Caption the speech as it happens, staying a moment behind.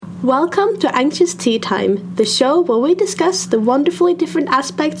Welcome to Anxious Tea Time, the show where we discuss the wonderfully different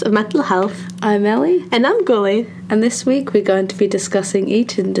aspects of mental health. I'm Ellie. And I'm Gully. And this week we're going to be discussing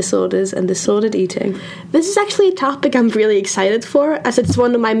eating disorders and disordered eating. This is actually a topic I'm really excited for, as it's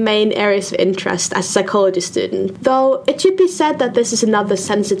one of my main areas of interest as a psychology student. Though it should be said that this is another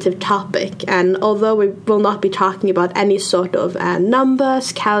sensitive topic, and although we will not be talking about any sort of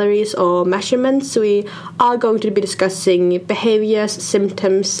numbers, calories, or measurements, we are going to be discussing behaviors,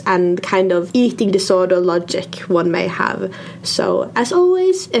 symptoms, and kind of eating disorder logic one may have. So, as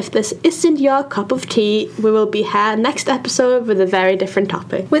always, if this isn't your cup of tea, we will be here next episode with a very different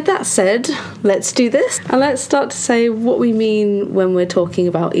topic. With that said, let's do this. And let's start to say what we mean when we're talking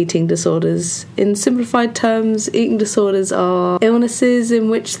about eating disorders. In simplified terms, eating disorders are illnesses in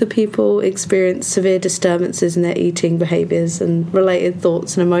which the people experience severe disturbances in their eating behaviors and related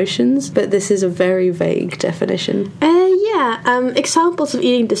thoughts and emotions, but this is a very vague definition. Examples of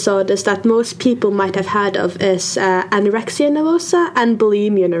eating disorders that most people might have heard of is anorexia nervosa and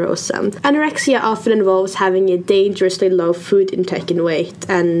bulimia nervosa. Anorexia often involves having a dangerously low food intake and weight,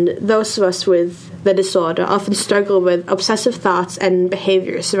 and those of us with the disorder often struggle with obsessive thoughts and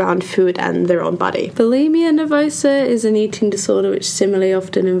behaviors around food and their own body. Bulimia nervosa is an eating disorder which similarly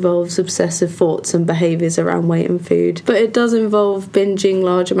often involves obsessive thoughts and behaviors around weight and food, but it does involve binging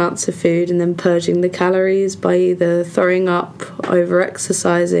large amounts of food and then purging the calories by either throwing up,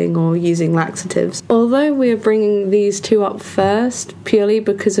 over-exercising, or using laxatives. Although we are bringing these two up first, purely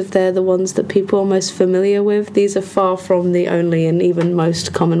because they're the ones that people are most familiar with, these are far from the only and even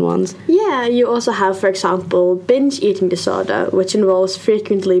most common ones. Yeah, you also have, for example, binge eating disorder, which involves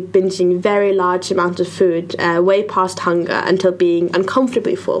frequently binging very large amounts of food way past hunger until being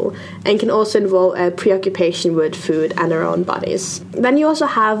uncomfortably full, and can also involve a preoccupation with food and our own bodies. Then you also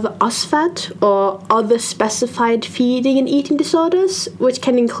have OSFED, or other specified feeding and eating disorders, which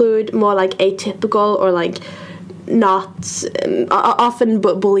can include more like atypical or like not often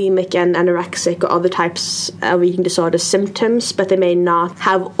bulimic and anorexic or other types of eating disorder symptoms, but they may not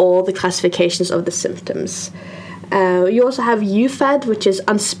have all the classifications of the symptoms. You also have UFED, which is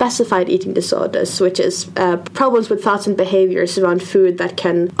unspecified eating disorders, which is problems with thoughts and behaviors around food that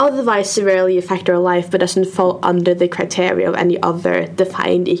can otherwise severely affect our life but doesn't fall under the criteria of any other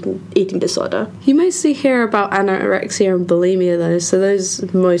defined eating disorder. You mostly hear about anorexia and bulimia though, so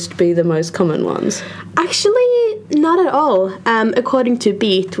those must be the most common ones. Actually, not at all. According to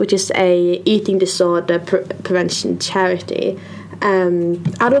BEAT, which is a eating disorder prevention charity,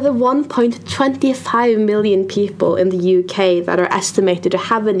 out of the 1.25 million people in the UK that are estimated to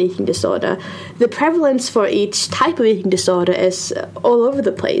have an eating disorder, the prevalence for each type of eating disorder is all over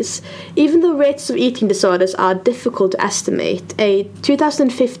the place. Even though rates of eating disorders are difficult to estimate, a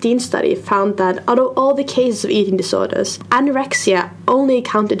 2015 study found that out of all the cases of eating disorders, anorexia only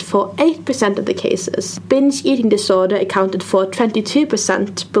accounted for 8% of the cases. Binge eating disorder accounted for 22%,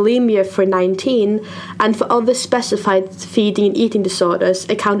 bulimia for 19%, and for other specified feeding and eating disorders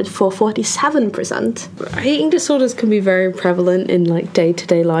accounted for 47%. Eating disorders can be very prevalent in like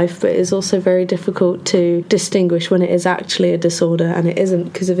day-to-day life, but it's also very difficult to distinguish when it is actually a disorder and it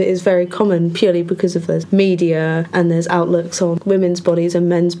isn't, because it is very common purely because of the media and there's outlooks on women's bodies and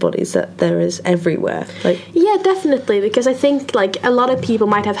men's bodies that there is everywhere. Yeah, definitely, because I think like a lot of people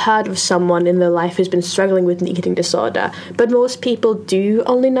might have heard of someone in their life who's been struggling with an eating disorder, but most people do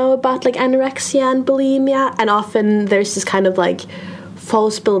only know about like anorexia and bulimia, and often there's this kind of like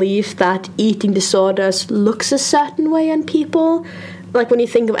false belief that eating disorders looks a certain way on people. Like when you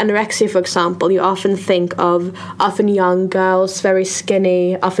think of anorexia, for example, you often think of often young girls, very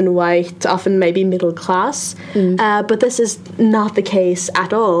skinny, often white, often maybe middle class. But this is not the case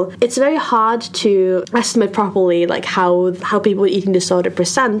at all. It's very hard to estimate properly like how people with eating disorder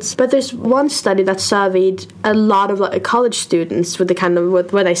presents. But there's one study that surveyed a lot of like, college students with the kind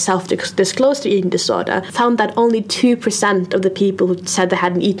of where they self-disclosed their eating disorder, found that only 2% of the people who said they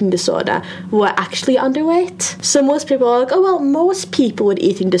had an eating disorder were actually underweight. So most people are like, oh well, most people with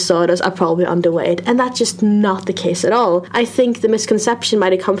eating disorders are probably underweight, and that's just not the case at all. I think the misconception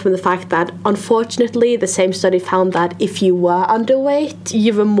might have come from the fact that, unfortunately, the same study found that if you were underweight,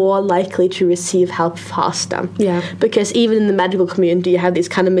 you were more likely to receive help faster. Yeah. Because even in the medical community, you have these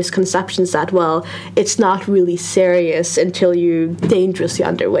kind of misconceptions that, well, it's not really serious until you're dangerously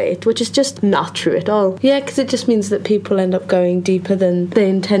underweight, which is just not true at all. Yeah, because it just means that people end up going deeper than they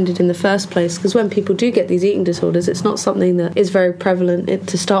intended in the first place, because when people do get these eating disorders, it's not something that is very prevalent prevalent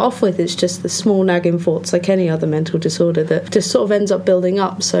to start off with. It's just the small nagging thoughts, like any other mental disorder, that just sort of ends up building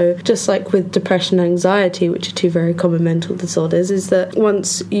up. So just like with depression and anxiety, which are two very common mental disorders, is that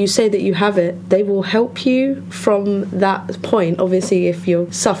once you say that you have it, they will help you from that point. Obviously, if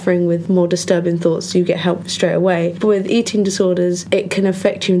you're suffering with more disturbing thoughts, you get help straight away. But with eating disorders, it can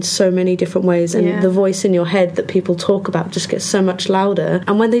affect you in so many different ways, and the voice in your head that people talk about just gets so much louder.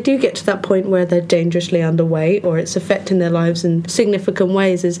 And when they do get to that point where they're dangerously underweight or it's affecting their lives in significant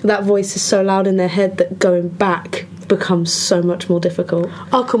ways, is that voice is so loud in their head that going back becomes so much more difficult.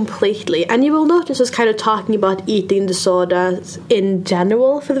 Oh, completely. And you will notice us kind of talking about eating disorders in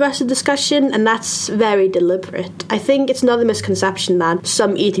general for the rest of the discussion, and that's very deliberate. I think it's another misconception that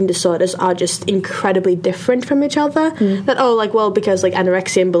some eating disorders are just incredibly different from each other. That, because like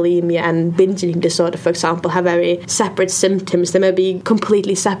anorexia and bulimia and binge eating disorder, for example, have very separate symptoms, they may be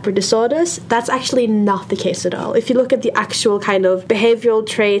completely separate disorders. That's actually not the case at all. If you look at the actual kind of behavioral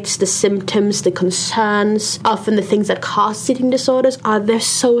traits, the symptoms, the concerns, often the things that cause eating disorders, they're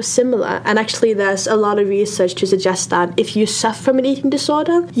so similar. And actually there's a lot of research to suggest that if you suffer from an eating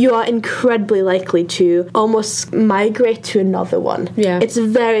disorder, you are incredibly likely to almost migrate to another one. It's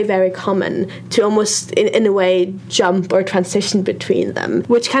very, very common to almost in a way jump or transition between them,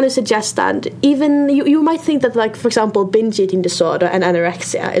 which kind of suggests that even you might think that, like, for example, binge eating disorder and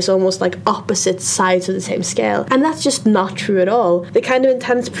anorexia is almost like opposite sides of the same scale, and that's just not true at all. The kind of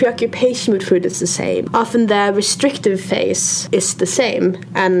intense preoccupation with food is the same. Often the restrictive phase is the same,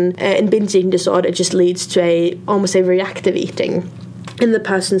 and in binge eating disorder it just leads to almost a reactive eating in the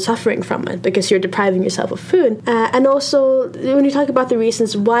person suffering from it, because you're depriving yourself of food. And also, when you talk about the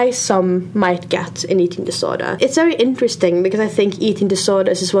reasons why some might get an eating disorder, it's very interesting, because I think eating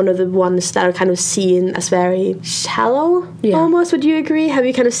disorders is one of the ones that are kind of seen as very shallow, almost. Would you agree? Have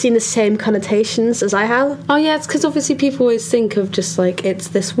you kind of seen the same connotations as I have? Oh yeah, it's because obviously people always think of just like it's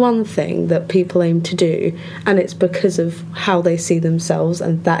this one thing that people aim to do, and it's because of how they see themselves,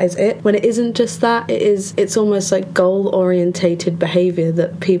 and that is it. When it isn't just that, it's almost like goal-orientated behaviour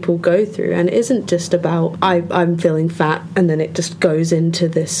that people go through, and it isn't just about I'm feeling fat and then it just goes into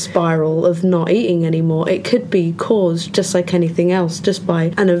this spiral of not eating anymore. It could be caused, just like anything else, just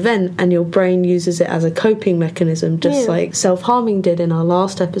by an event, and your brain uses it as a coping mechanism, just like self-harming did in our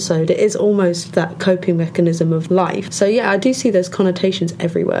last episode. It is almost that coping mechanism of life. So yeah, I do see those connotations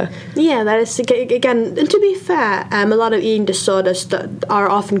everywhere. Yeah, that is, again, and to be fair, a lot of eating disorders that are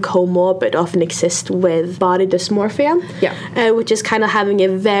often comorbid often exist with body dysmorphia, which is kind of having a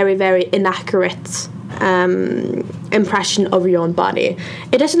very, very inaccurate impression of your own body.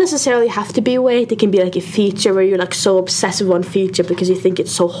 It doesn't necessarily have to be weight. It can be like a feature where you're like so obsessed with one feature because you think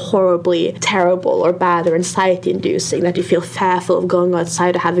it's so horribly terrible or bad or anxiety inducing that you feel fearful of going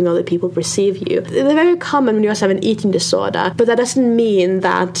outside or having other people perceive you. They're very common when you also have an eating disorder, but that doesn't mean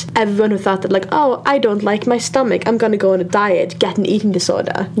that everyone who thought that, like, oh, I don't like my stomach, I'm going to go on a diet, get an eating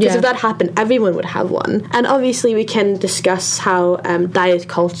disorder. Because if that happened, everyone would have one. And obviously we can discuss how diet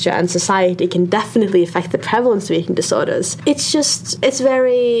culture and society can definitely affect the prevalence of eating disorders. It's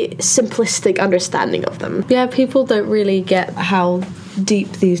very simplistic understanding of them. Yeah, people don't really get how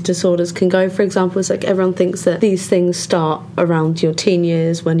deep these disorders can go. For example, it's like everyone thinks that these things start around your teen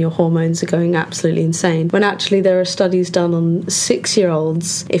years when your hormones are going absolutely insane, when actually there are studies done on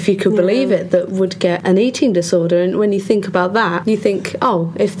 6-year-olds, if you could believe it, that would get an eating disorder. And when you think about that, you think,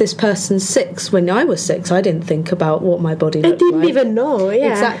 oh, if this person's 6, when I was 6, I didn't think about what my body looked like. I didn't even know.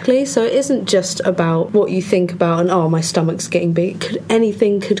 Exactly. So it isn't just about what you think about and, oh, my stomach's getting big.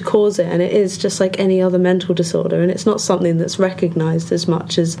 Anything could cause it, and it is just like any other mental disorder, and it's not something that's recognised as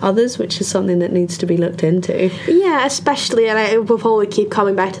much as others, which is something that needs to be looked into. Yeah, especially, and I will probably keep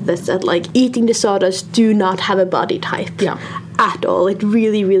coming back to this, that like eating disorders do not have a body type at all. It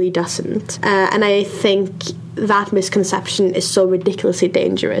really, really doesn't. And I think that misconception is so ridiculously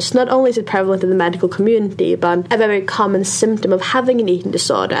dangerous. Not only is it prevalent in the medical community, but a very common symptom of having an eating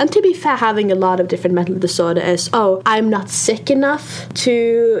disorder. And to be fair, having a lot of different mental disorder is, oh, I'm not sick enough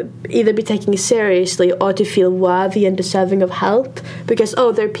to either be taken seriously or to feel worthy and deserving of help, because,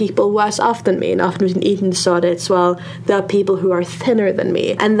 oh, there are people worse off than me. And often with an eating disorder, it's, well, there are people who are thinner than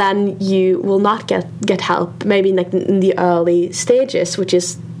me, and then you will not get help, maybe like in the early stages, which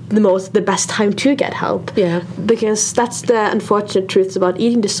is the best time to get help. Yeah. Because that's the unfortunate truth about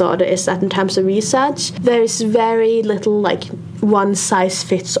eating disorder, is that in terms of research, there is very little like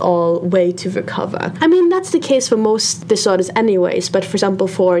one-size-fits-all way to recover. I mean, that's the case for most disorders anyways, but for example,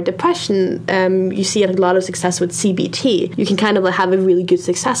 for depression, you see a lot of success with CBT. You can kind of have a really good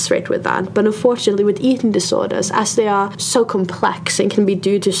success rate with that. But unfortunately, with eating disorders, as they are so complex and can be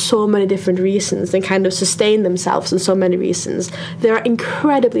due to so many different reasons and kind of sustain themselves in so many reasons, they are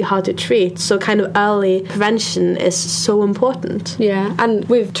incredibly hard to treat. So kind of early prevention is so important. Yeah, and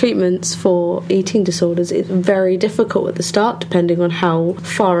with treatments for eating disorders, it's very difficult at the start, depending on how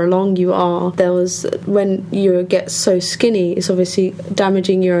far along you are. There was, when you get so skinny, it's obviously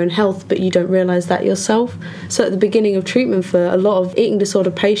damaging your own health, but you don't realise that yourself. So at the beginning of treatment for a lot of eating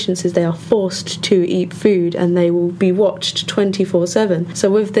disorder patients is they are forced to eat food and they will be watched 24/7. So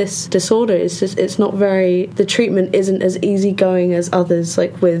with this disorder, it's not very, the treatment isn't as easygoing as others.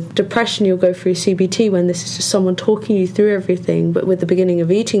 Like with depression, you'll go through CBT when this is just someone talking you through everything. But with the beginning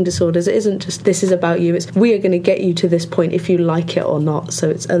of eating disorders, it isn't just this is about you. It's we are going to get you to this point if you like it or not. So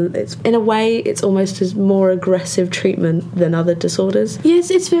it's in a way it's almost as more aggressive treatment than other disorders. Yes,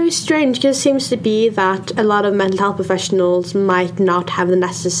 it's very strange because it seems to be that a lot of mental health professionals might not have the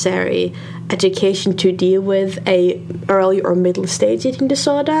necessary education to deal with a early or middle stage eating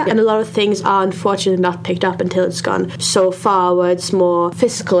disorder, and a lot of things are unfortunately not picked up until it's gone so far where it's more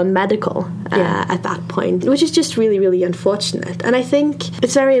physical and medical at that point, which is just really, really unfortunate. And I think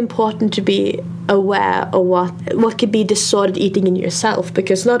it's very important to be aware of what could be disordered eating in yourself,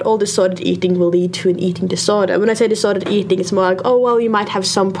 because not all disordered eating will lead to an eating disorder. When I say disordered eating, it's more like, oh well, you might have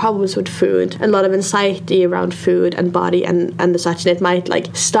some problems with food, a lot of anxiety around food and body and the such, and it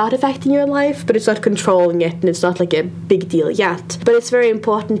might start affecting your life, but it's not controlling it and it's not a big deal yet. But it's very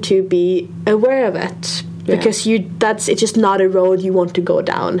important to be aware of it, because it's just not a road you want to go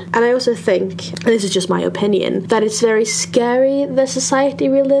down. And I also think, and this is just my opinion, that it's very scary, the society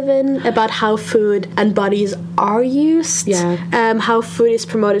we live in, about how food and bodies are used, how food is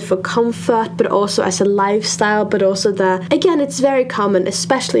promoted for comfort, but also as a lifestyle, but also again, it's very common,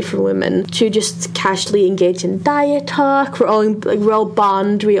 especially for women, to just casually engage in diet talk. We're all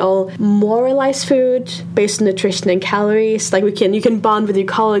bond, we all moralize food based on nutrition and calories. You can bond with your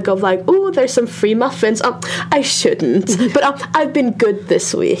colleague of oh, there's some free muffins. I shouldn't, but I've been good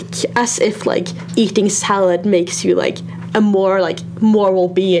this week, as if eating salad makes you a more moral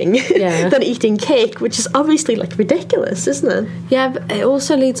being than eating cake, which is obviously ridiculous, isn't it? Yeah, but it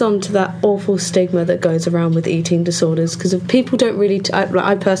also leads on to that awful stigma that goes around with eating disorders, because if people don't really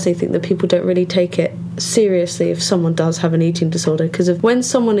I personally think that people don't really take it seriously if someone does have an eating disorder, because when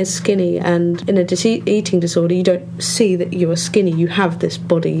someone is skinny and in a eating disorder, you don't see that you are skinny, you have this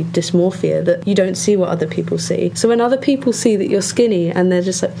body dysmorphia that you don't see what other people see. So when other people see that you're skinny and they're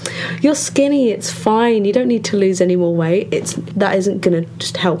just you're skinny, it's fine, you don't need to lose any more weight, that isn't going to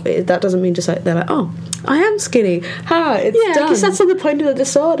just help it. That doesn't mean just they're oh, I am skinny. It's done. Because that's not the point of the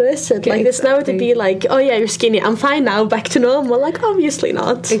disorder, is it? It's now to be oh yeah, you're skinny, I'm fine now, back to normal. Obviously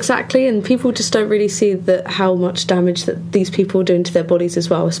not. Exactly, and people just don't really see how much damage that these people are doing to their bodies as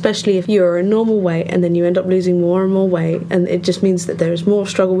well, especially if you're a normal weight and then you end up losing more and more weight, and it just means that there is more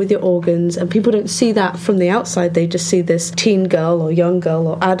struggle with your organs, and people don't see that from the outside. They just see this teen girl or young girl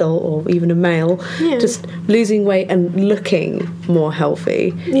or adult or even a male just losing weight and looking more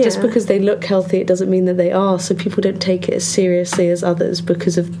healthy. Just because they look healthy, it doesn't mean that they are. So people don't take it as seriously as others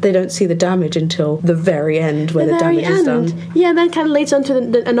because they don't see the damage until the very end, where the damage is done. Yeah, and that kind of leads on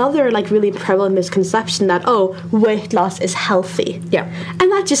to another really prevalent misconception that weight loss is healthy.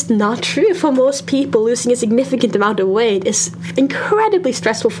 And that's just not true. For most people, losing a significant amount of weight is incredibly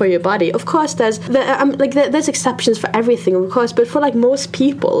stressful for your body. Of course, there's exceptions for everything, of course, but for most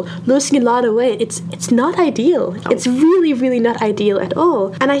people, losing a lot of weight, it's not ideal. It's really, really not ideal at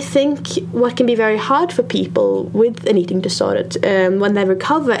all. And I think what can be very hard for people with an eating disorder when they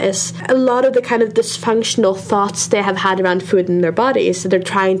recover is a lot of the kind of dysfunctional thoughts they have had around food in their bodies that they're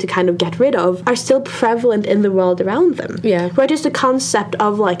trying to kind of get rid of are still prevalent in the world around them. Where just the concept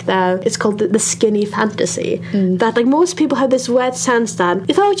of it's called the skinny fantasy, that most people have this weird sense that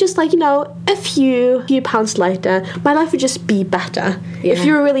if I was just a few pounds lighter, my life would just be better. If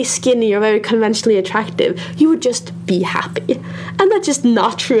you were really skinny or very conventionally attractive, you would just be happy. And that's just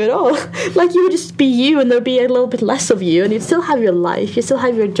not true at all. You would just be you, and there'd be a little bit less of you, and you'd still have your life, you still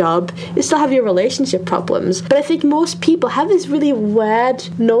have your job, you still have your relationship problems. But I think most people have this really weird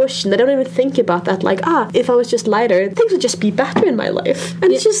notion, they don't even think about that, if I was just lighter, things would just be better in my life.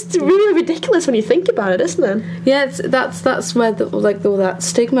 And it's just really ridiculous when you think about it, isn't it? Yeah, that's where all that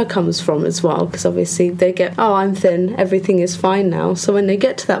stigma comes from as well, because obviously they get, I'm thin, everything is fine now. So when they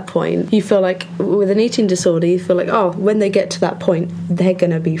get to that point, you feel with an eating disorder, you feel oh, when they get to that point, they're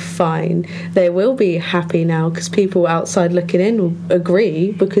going to be fine. They will be happy now because people outside looking in will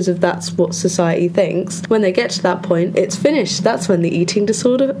agree because of that's what society thinks. When they get to that point, it's finished. That's when the eating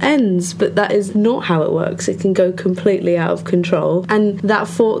disorder ends. But that is not how it works. It can go completely out of control. And that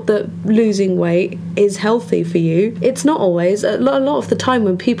thought that losing weight is healthy for you, it's not always. A lot of the time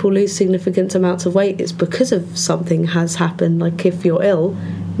when people lose significant amounts of weight, it's because of something has happened. Like if you're ill,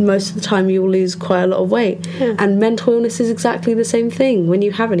 most of the time you'll lose quite a lot of weight. And mental illness is exactly the same thing. When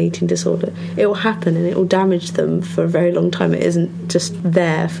you have an eating disorder, it will happen and it will damage them for a very long time. It isn't just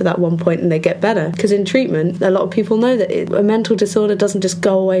there for that one point and they get better. Because in treatment, a lot of people know that a mental disorder doesn't just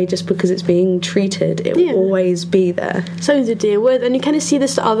go away just because it's being treated. It will always be there. Something to deal with. And you kind of see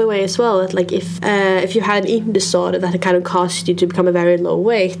this the other way as well. That like if you had an eating disorder that kind of caused you to become a very low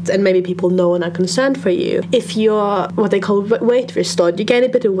weight, and maybe people know and are concerned for you, if you're what they call weight restored, you gain a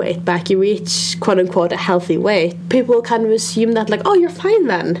bit of weight back, you reach quote unquote a healthy weight, people will kind of assume that like, oh, you're fine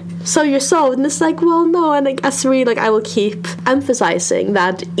then, so you're solved. And it's like, well, no. And like, as really, like, I will keep emphasizing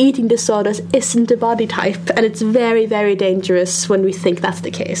that eating disorders isn't a body type, and it's very, very dangerous when we think that's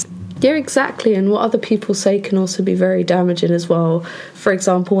the case. Yeah, exactly. And what other people say can also be very damaging as well. For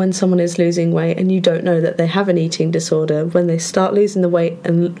example, when someone is losing weight and you don't know that they have an eating disorder, when they start losing the weight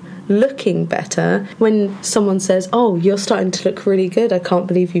and looking better, when someone says, oh, you're starting to look really good, I can't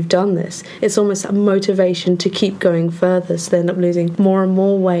believe you've done this, it's almost a motivation to keep going further. So they end up losing more and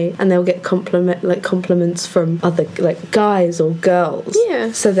more weight, and they'll get compliments from other like guys or girls.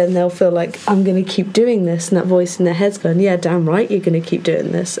 Yeah. So then they'll feel like, I'm going to keep doing this, and that voice in their head's going, yeah, damn right, you're going to keep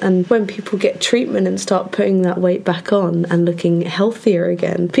doing this. And when people get treatment and start putting that weight back on and looking healthier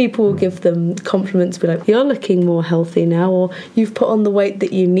again, people will give them compliments, be like, you're looking more healthy now, or you've put on the weight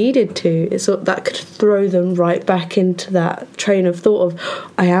that you needed to. So that could throw them right back into that train of thought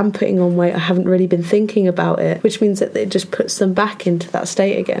of, I am putting on weight, I haven't really been thinking about it, which means that it just puts them back into that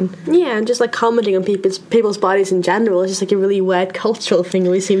state again. Yeah, and just like commenting on people's bodies in general is just like a really weird cultural thing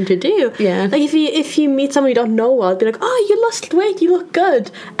we seem to do. Yeah. Like if you meet someone you don't know well, be like, oh, you lost weight, you look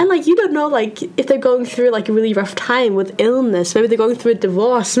good. And like, you don't know, like, if they're going through like a really rough time with illness, maybe they're going through a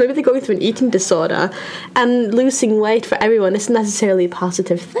divorce, maybe they're going through an eating disorder, and losing weight for everyone isn't necessarily a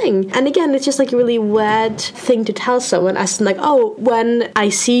positive thing. And again, it's just like a really weird thing to tell someone, as in like, oh, when I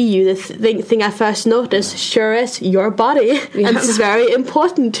see you, the thing I first notice sure is your body. Yeah. And this is very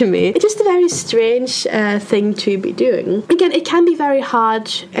important to me. It's just a very strange thing to be doing. Again, it can be very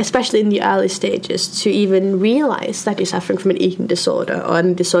hard, especially in the early stages, to even realize that you're suffering from an eating disorder or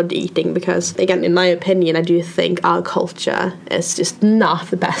an disordered eating, because again, in my opinion, I do think our culture is just not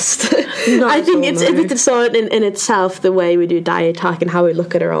the best. I think it's a disorder in itself, the way we do diet talk and how we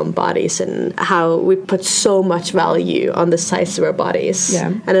look at our own bodies and how we put so much value on the size of our bodies.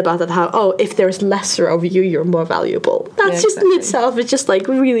 Yeah. And about that, how, oh, if there's lesser of you, you're more valuable. That's just in itself, it's just like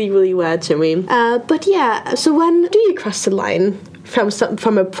really, really weird to me. But yeah, so when do you cross the line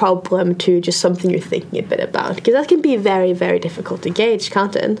from a problem to just something you're thinking a bit about? Because that can be very, very difficult to gauge,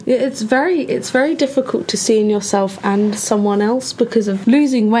 can't it? Yeah, it's very difficult to see in yourself and someone else, because of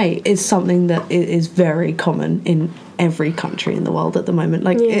losing weight is something that is very common in every country in the world at the moment.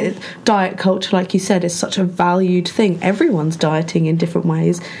 Like, diet culture, like you said, is such a valued thing. Everyone's dieting in different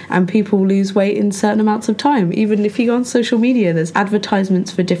ways, and people lose weight in certain amounts of time. Even if you go on social media, there's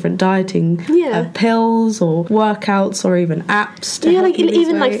advertisements for different dieting pills or workouts or even apps to help you lose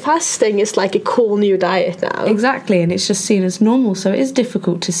even weight. like fasting is like a cool new diet now. Exactly, and it's just seen as normal. So it is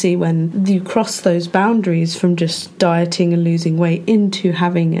difficult to see when you cross those boundaries from just dieting and losing weight into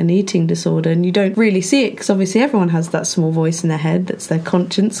having an eating disorder, and you don't really see it because obviously everyone has that small voice in their head that's their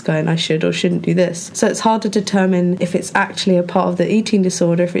conscience going, I should or shouldn't do this. So it's hard to determine if it's actually a part of the eating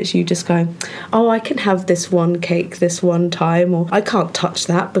disorder, if it's you just going, oh, I can have this one cake this one time, or I can't touch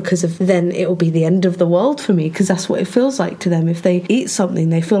that because of then it will be the end of the world for me, because that's what it feels like to them. If they eat something,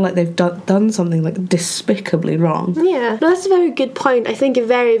 they feel like they've done something like despicably wrong. Yeah, no, that's a very good point. I think a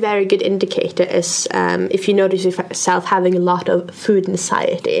very, very good indicator is if you notice yourself having a lot of food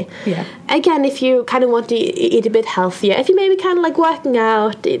anxiety. Yeah. Again, if you kind of want to eat a bit healthier, if you maybe kind of like working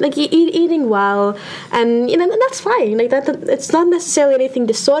out, like eating well, and that's fine. Like that, it's not necessarily anything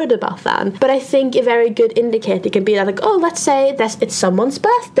disordered about that. But I think a very good indicator can be that, like, oh, let's say it's someone's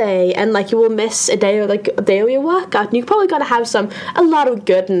birthday, and like you will miss a day of your workout, and you're probably gonna have a lot of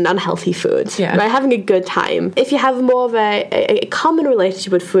good and unhealthy food. Yeah. Right, having a good time. If you have more of a common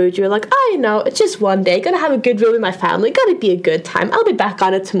relationship with food, you're like, oh, it's just one day, gonna have a good meal with my family, gonna be a good time, I'll be back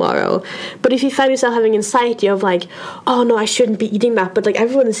on it tomorrow. But if you find yourself having anxiety of like, like, oh no, I shouldn't be eating that, but like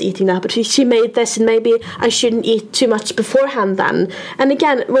everyone is eating that, but she made this and maybe I shouldn't eat too much beforehand then. And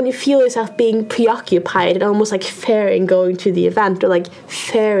again, when you feel yourself being preoccupied and almost like fearing going to the event, or like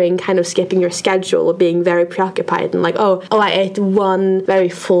fearing kind of skipping your schedule, or being very preoccupied and like, oh I ate one very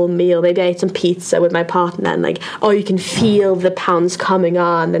full meal, maybe I ate some pizza with my partner, and like, oh, you can feel the pounds coming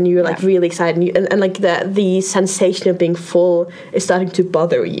on and you're like really excited, and like the sensation of being full is starting to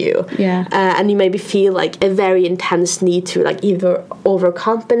bother you. And you maybe feel like a very intense need to like either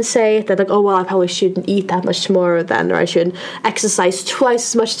overcompensate, that like, oh well, I probably shouldn't eat that much tomorrow then, or I should exercise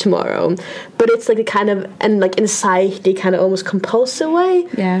twice as much tomorrow. But it's like a kind of, and like anxiety kind of almost compulsive way.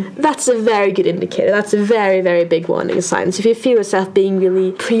 That's a very good indicator. That's a very, very big warning sign. So if you feel yourself being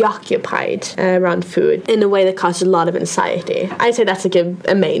really preoccupied around food in a way that causes a lot of anxiety, I'd say that's like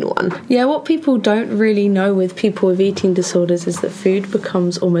a main one. What people don't really know with people with eating disorders is that food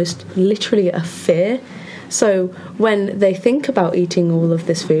becomes almost literally a fear. So when they think about eating all of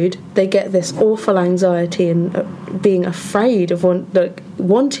this food, they get this awful anxiety and being afraid of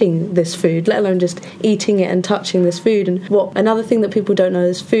wanting this food, let alone just eating it and touching this food. And another thing that people don't know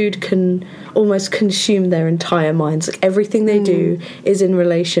is food can almost consume their entire minds. Like everything they do is in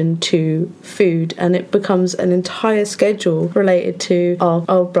relation to food, and it becomes an entire schedule related to,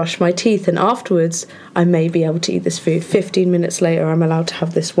 I'll brush my teeth and afterwards I may be able to eat this food. 15 minutes later I'm allowed to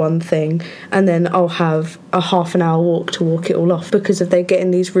have this one thing, and then I'll have a half an hour walk to walk it all off, because if they get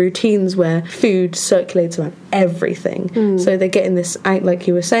in these routines where food circulates around everything. So they get in this, like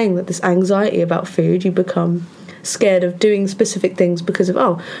you were saying, that this anxiety about food, you become scared of doing specific things because of,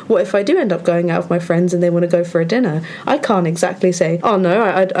 oh, what if I do end up going out with my friends and they want to go for a dinner? I can't exactly say, oh no,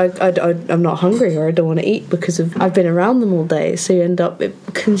 I'm not hungry or I don't want to eat because of I've been around them all day. So you end up, it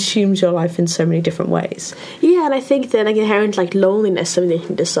consumes your life in so many different ways. Yeah, and I think that like inherent like loneliness of an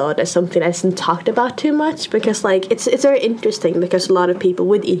eating disorder is something that isn't talked about too much, because like it's very interesting, because a lot of people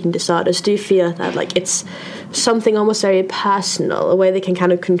with eating disorders do feel that like it's something almost very personal, a way they can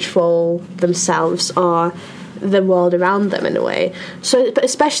kind of control themselves or the world around them in a way. So, but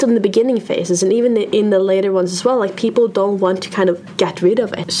especially in the beginning phases and even in the later ones as well, like people don't want to kind of get rid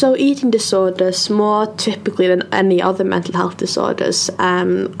of it. So eating disorders, more typically than any other mental health disorders,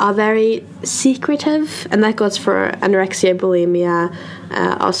 are very secretive, and that goes for anorexia, bulimia,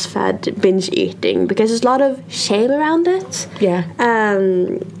 OSFED, binge eating, because there's a lot of shame around it.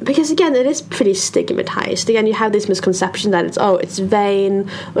 Because again, it is pretty stigmatized. Again, you have this misconception that it's vain,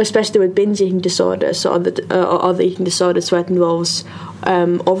 or especially with binge eating disorders or other eating disorders where it involves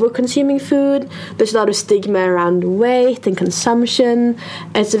over-consuming food. There's a lot of stigma around weight and consumption.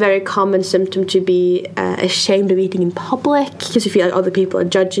 It's a very common symptom to be ashamed of eating in public, because you feel like other people are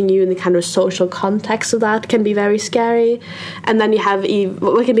judging you, and the kind of social context of that can be very scary. And then you have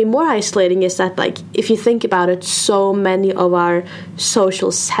what can be more isolating is that, like, if you think about it, so many of our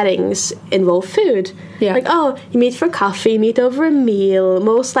social settings involve food. Like, oh, you meet for coffee, you meet over a meal.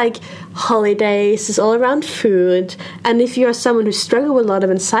 Most like holidays is all around food. And if you're someone who struggles with a lot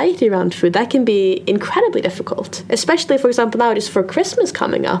of anxiety around food, that can be incredibly difficult. Especially, for example, now just for Christmas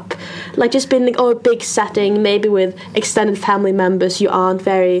coming up. Like just being like, a big setting, maybe with extended family members you aren't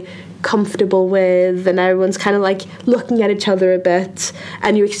very comfortable with, and everyone's kind of like looking at each other a bit,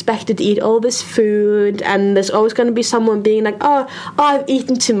 and you're expected to eat all this food, and there's always going to be someone being like, oh I've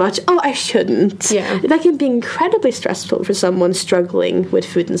eaten too much, oh I shouldn't. That can be incredibly stressful for someone struggling with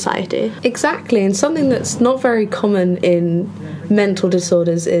food anxiety. Exactly. And something that's not very common in mental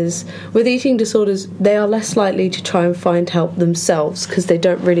disorders is, with eating disorders, they are less likely to try and find help themselves, because they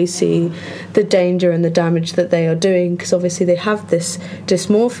don't really see the danger and the damage that they are doing, because obviously they have this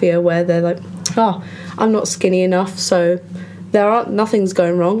dysmorphia where they're like, oh, I'm not skinny enough, so nothing's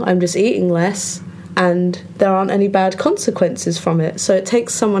going wrong, I'm just eating less, and there aren't any bad consequences from it. So it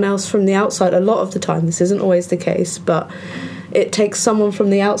takes someone else from the outside, a lot of the time, this isn't always the case, but it takes someone from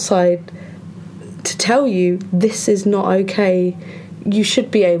the outside to tell you this is not okay. You should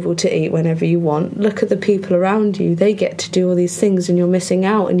be able to eat whenever you want. Look at the people around you, they get to do all these things and you're missing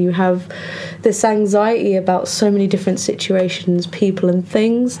out, and you have this anxiety about so many different situations, people and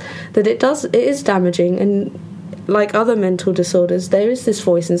things, that it is damaging. And like other mental disorders, there is this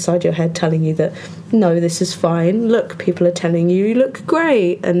voice inside your head telling you that no, this is fine, look, people are telling you look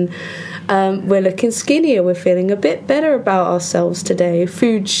great, and we're looking skinnier, we're feeling a bit better about ourselves today.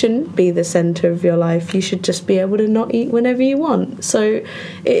 Food shouldn't be the centre of your life, you should just be able to not eat whenever you want. So it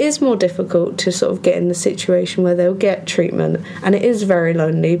is more difficult to sort of get in the situation where they'll get treatment, and it is very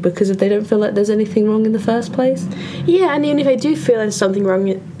lonely because if they don't feel like there's anything wrong in the first place. Yeah, and even if I do feel there's something wrong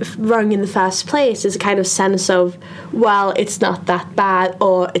in the first place, there's a kind of sense of of, well, it's not that bad,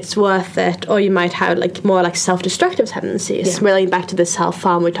 or it's worth it, or you might have like more like self-destructive tendencies, relating back to the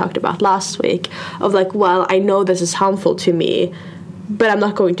self-harm we talked about last week, of like, well, I know this is harmful to me, but I'm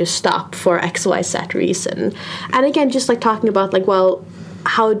not going to stop for XYZ reason. And again, just like talking about like, well,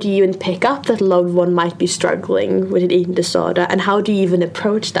 how do you even pick up that a loved one might be struggling with an eating disorder, and how do you even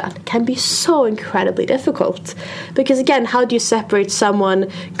approach that? It can be so incredibly difficult, because again, how do you separate someone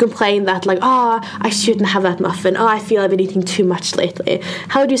complaining that like, I shouldn't have that muffin, I feel I've been eating too much lately?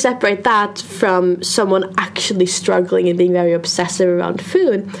 How do you separate that from someone actually struggling and being very obsessive around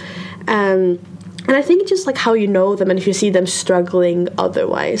food? And I think just like how you know them, and if you see them struggling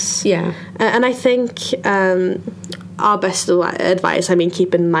otherwise. And I think our best advice, I mean,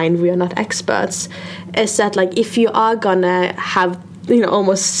 keep in mind we are not experts, is that like if you are gonna have,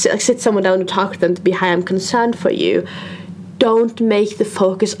 almost like sit someone down and talk to them to be, hi, I'm concerned for you, don't make the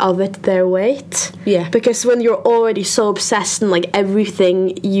focus of it their weight. Because when you're already so obsessed and like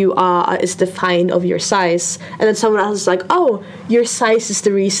everything you are is defined of your size, and then someone else is like, oh, your size is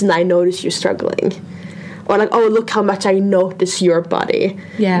the reason I notice you're struggling. Or like, oh, look how much I notice your body.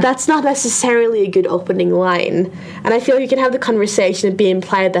 That's not necessarily a good opening line. And I feel you can have the conversation and be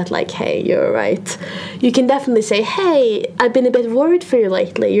implied that like, hey, you're right. You can definitely say, hey, I've been a bit worried for you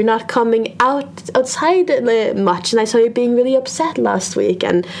lately. You're not coming outside much, and I saw you being really upset last week,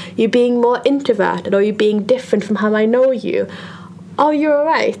 and you being more introverted, or you being different from how I know you. Oh, you're all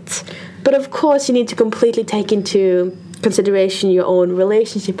right. But of course, you need to completely take into consideration your own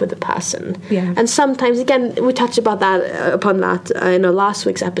relationship with the person. And sometimes, again, we touched upon that in our last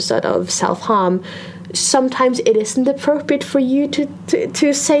week's episode of self-harm. Sometimes it isn't appropriate for you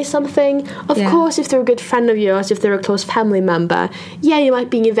to say something. Of course, if they're a good friend of yours, if they're a close family member, you might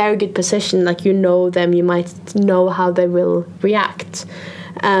be in a very good position, like you know them, you might know how they will react.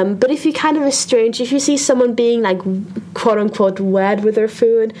 But if you kind of a stranger, if you see someone being like quote unquote weird with their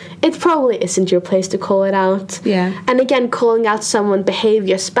food, it probably isn't your place to call it out. And again, calling out someone's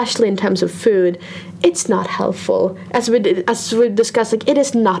behavior, especially in terms of food, it's not helpful. As we discussed, like, it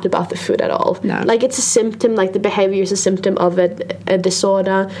is not about the food at all. Like, it's a symptom, like the behavior is a symptom of a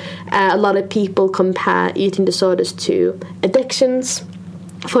disorder. A lot of people compare eating disorders to addictions,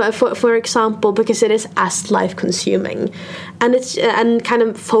 for example, because it is as life consuming, and it's and kind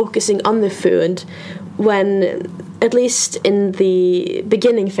of focusing on the food when, at least in the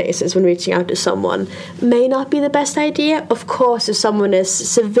beginning phases when reaching out to someone, may not be the best idea. Of course, if someone is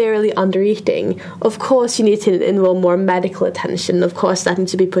severely undereating, of course you need to involve more medical attention. Of course, that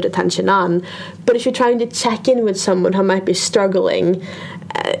needs to be put attention on. But if you're trying to check in with someone who might be struggling,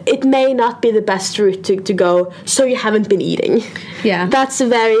 it may not be the best route to go, so you haven't been eating.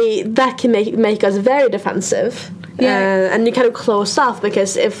 That can make us very defensive. And you kind of close off,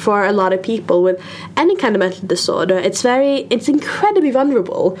 because if for a lot of people with any kind of mental disorder, it's incredibly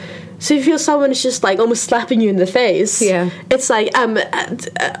vulnerable. So if you feel someone is just like almost slapping you in the face, it's like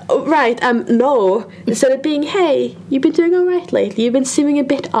no, instead of being, hey, you've been doing all right lately, you've been seeming a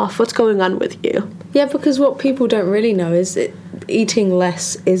bit off, what's going on with you? Because what people don't really know is that eating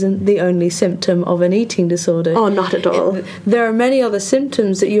less isn't the only symptom of an eating disorder. Oh, not at all. There are many other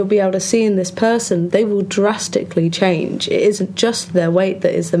symptoms that you'll be able to see in this person. They will drastically change. It isn't just their weight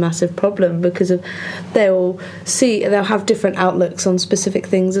that is the massive problem, because they'll have different outlooks on specific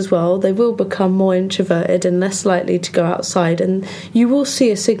things as well. They will become more introverted and less likely to go outside, and you will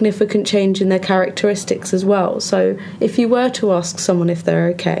see a significant change in their characteristics as well. So if you were to ask someone if they're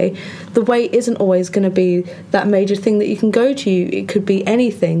okay, the weight isn't always going to be that major thing that you can go to. It could be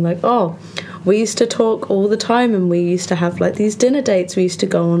anything, like, oh, we used to talk all the time, and we used to have like these dinner dates we used to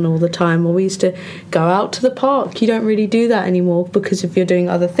go on all the time, or we used to go out to the park. You don't really do that anymore because if you're doing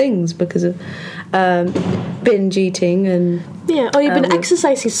other things, because of binge eating and or you've been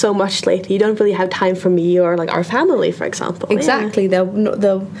exercising so much lately, you don't really have time for me or like our family, for example. Exactly.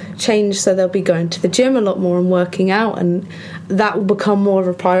 They'll change, so they'll be going to the gym a lot more and working out, and that will become more of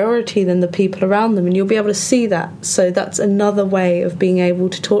a priority than the people around them, and you'll be able to see that. So that's another way of being able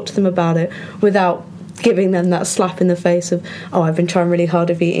to talk to them about it without giving them that slap in the face of, oh, I've been trying really hard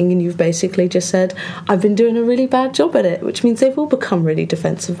of eating, and you've basically just said, I've been doing a really bad job at it, which means they've all become really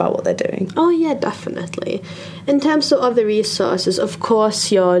defensive about what they're doing. Oh yeah, definitely. In terms of other resources, of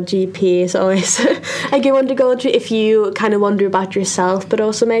course your GP is always a good one to go to if you kind of wonder about yourself, but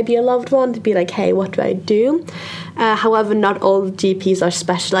also maybe a loved one, to be like, hey, what do I do? However, not all GPs are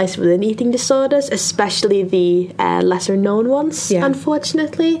specialised within eating disorders, especially the lesser known ones,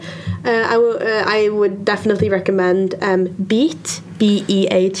 unfortunately. I would definitely recommend BEAT,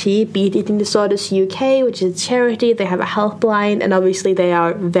 BEAT, Beat Eating Disorders UK, which is a charity. They have a helpline, and obviously they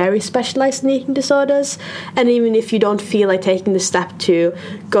are very specialised in eating disorders. And even if you don't feel like taking the step to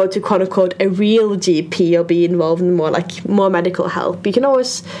go to quote-unquote a real GP or be involved in more medical help, you can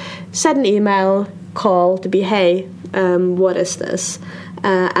always send an email, call to be, hey, what is this?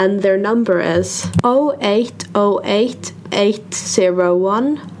 And their number is 0808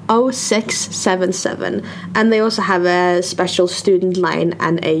 801 0677, and they also have a special student line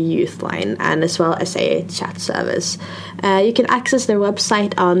and a youth line, and as well as a chat service. You can access their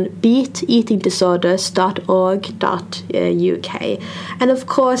website on beateatingdisorders.org.uk. And of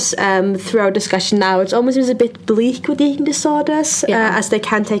course, through our discussion now, it's almost a bit bleak with eating disorders, as they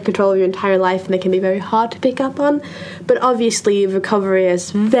can take control of your entire life and they can be very hard to pick up on. But obviously, recovery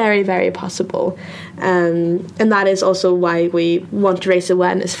is very, very possible. And that is also why we want to raise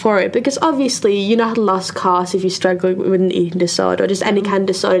awareness for it, because obviously you're not a lost cause if you struggle with an eating disorder or just any kind of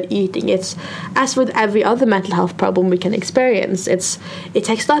disordered eating. It's as with every other mental health problem we can experience. It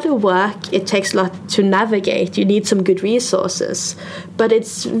takes a lot of work, it takes a lot to navigate, you need some good resources, but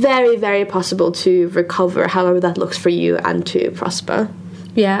it's very, very possible to recover, however that looks for you, and to prosper.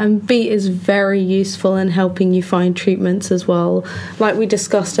 Yeah, and BEAT is very useful in helping you find treatments as well. Like we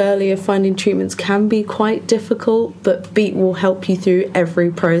discussed earlier, finding treatments can be quite difficult, but BEAT will help you through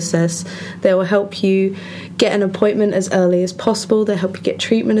every process. They will help you get an appointment as early as possible, they'll help you get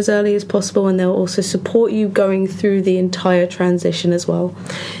treatment as early as possible, and they'll also support you going through the entire transition as well.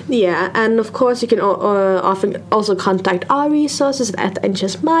 Yeah, and of course you can often also contact our resources at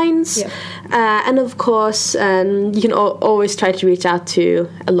Anxious Minds. Yeah. And of course you can always try to reach out to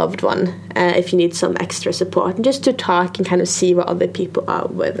a loved one if you need some extra support, and just to talk and kind of see what other people are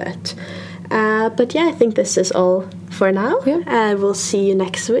with it. But yeah, I think this is all for now. Yeah. We'll see you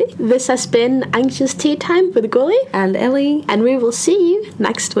next week. This has been Anxious Tea Time with Gully and Ellie, and we will see you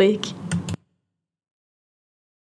next week.